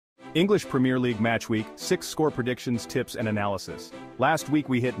English Premier League Match Week, 6 score predictions, tips and analysis. Last week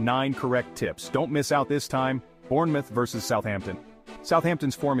we hit 9 correct tips. Don't miss out this time. Bournemouth versus Southampton.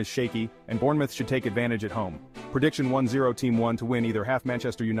 Southampton's form is shaky, and Bournemouth should take advantage at home. Prediction 1-0 Team 1 to win either half.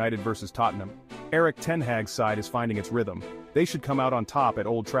 Manchester United versus Tottenham. Erik ten Hag's side is finding its rhythm. They should come out on top at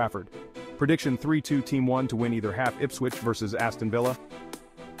Old Trafford. Prediction 3-2 Team 1 to win either half. Ipswich versus Aston Villa.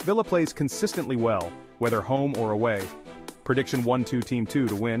 Villa plays consistently well, whether home or away. Prediction 1-2 Team 2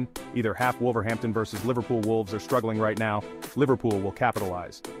 to win, either half. Wolverhampton versus Liverpool. Wolves are struggling right now. Liverpool will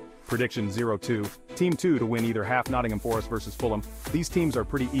capitalize. Prediction 0-2 Team 2 to win either half. Nottingham Forest versus Fulham. These teams are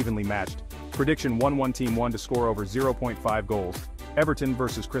pretty evenly matched. Prediction 1-1 Team 1 to score over 0.5 goals. Everton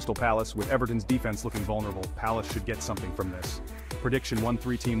versus Crystal Palace. With Everton's defense looking vulnerable, Palace should get something from this. Prediction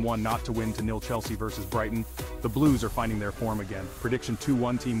 1-3 Team 1 not to win to nil. Chelsea versus Brighton. The Blues are finding their form again. Prediction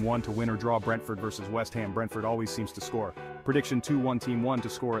 2-1 Team 1 to win or draw. Brentford versus West Ham. Brentford always seems to score. Prediction 2-1 Team 1 to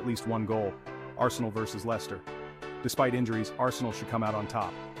score at least 1 goal. Arsenal versus Leicester. Despite injuries, Arsenal should come out on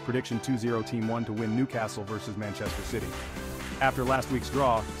top. Prediction 2-0 Team 1 to win. Newcastle versus Manchester City. After last week's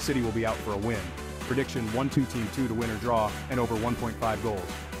draw, City will be out for a win. Prediction 1-2 Team 2 to win or draw, and over 1.5 goals.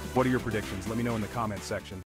 What are your predictions? Let me know in the comments section.